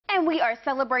And we are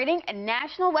celebrating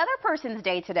National Weather Person's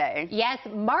Day today. Yes,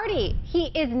 Marty, he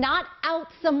is not out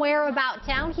somewhere about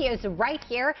town. He is right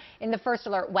here in the First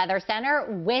Alert Weather Center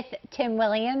with Tim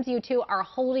Williams. You two are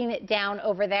holding it down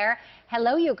over there.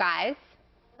 Hello, you guys.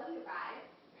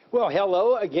 Well,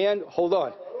 hello again. Hold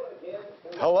on.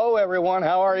 Hello, everyone.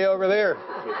 How are you over there?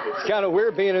 It's kind of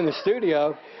weird being in the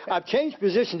studio. I've changed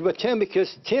positions with Tim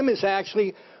because Tim is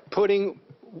actually putting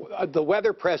the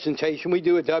weather presentation we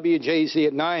do at WJZ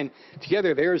at 9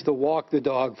 together. There's the Walk the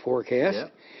Dog forecast.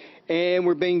 Yep. And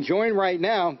we're being joined right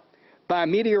now by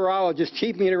meteorologist,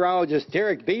 Chief Meteorologist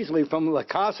Derek Beasley from La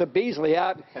Casa Beasley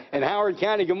out in Howard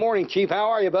County. Good morning, Chief. How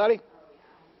are you, buddy?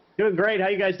 Doing great. How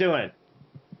you guys doing?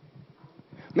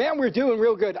 Man, we're doing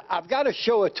real good. I've got to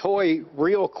show a toy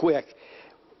real quick.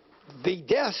 The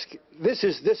desk, this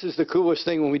is the coolest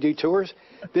thing when we do tours.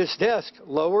 This desk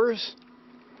lowers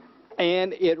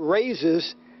and it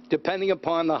raises depending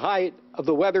upon the height of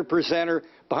the weather presenter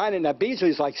behind it. Now,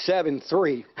 Beasley's like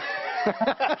 7'3".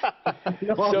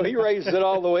 So he raises it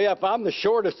all the way up. I'm the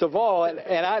shortest of all,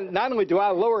 and I not only do I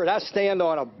lower it, I stand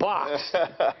on a box.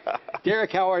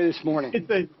 Derek, how are you this morning?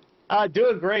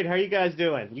 Doing great. How are you guys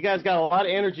doing? You guys got a lot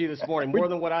of energy this morning, more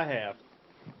than what I have.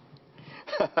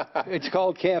 It's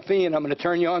called caffeine. I'm going to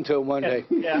turn you on to it one day.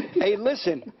 Yeah. Hey,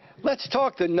 listen, let's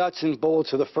talk the nuts and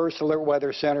bolts of the First Alert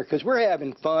Weather Center because we're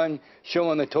having fun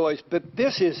showing the toys, but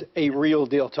this is a real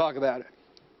deal. Talk about it.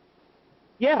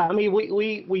 Yeah, I mean,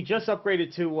 we just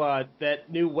upgraded to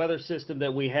that new weather system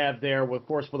that we have there. Of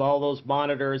course, with all those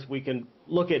monitors, we can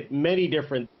look at many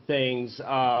different things.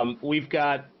 We've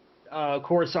got, of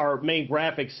course, our main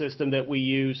graphic system that we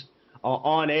use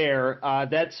on air.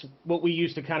 That's what we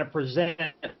use to kind of present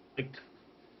the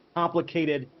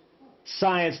complicated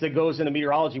science that goes into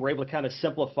meteorology. We're able to kind of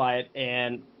simplify it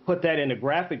and put that into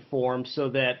graphic form so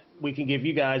that we can give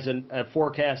you guys a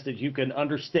forecast that you can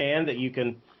understand, that you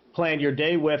can plan your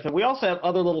day with. And we also have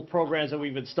other little programs that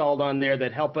we've installed on there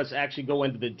that help us actually go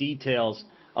into the details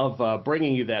of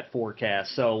bringing you that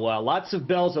forecast. So lots of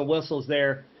bells and whistles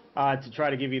there to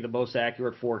try to give you the most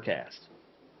accurate forecast.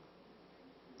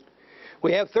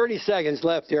 We have 30 seconds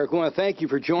left, Derek. I want to thank you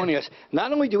for joining us.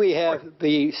 Not only do we have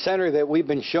the center that we've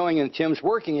been showing and Tim's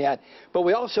working at, but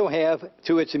we also have,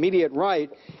 to its immediate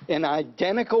right, an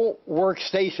identical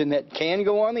workstation that can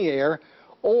go on the air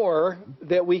or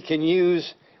that we can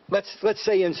use, let's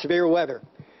say in severe weather.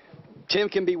 Tim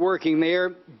can be working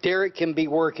there, Derek can be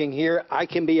working here, I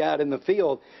can be out in the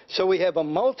field. So we have a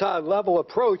multi-level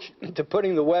approach to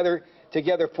putting the weather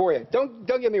together for you. Don't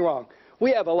get me wrong.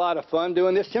 We have a lot of fun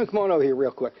doing this. Tim, come on over here real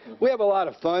quick. We have a lot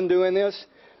of fun doing this,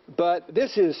 but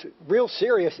this is real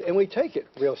serious, and we take it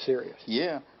real serious.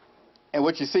 Yeah. And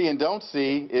what you see and don't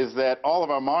see is that all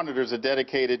of our monitors are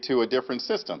dedicated to a different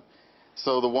system.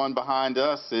 So the one behind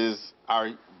us is our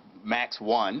Max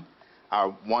 1, our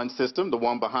 1 system. The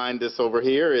one behind us over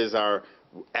here is our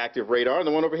active radar, and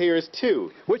the one over here is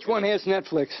 2. Which one has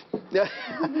Netflix?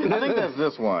 I think that's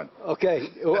this one. Okay.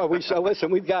 Well, so listen,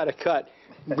 we've got to cut.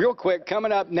 Real quick,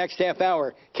 coming up next half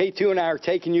hour, K2 and I are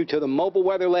taking you to the mobile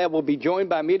weather lab. We'll be joined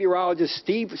by meteorologist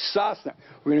Steve Sosna.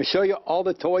 We're going to show you all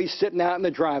the toys sitting out in the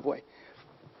driveway.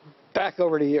 Back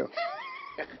over to you.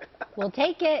 We'll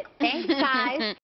take it. Thanks, guys.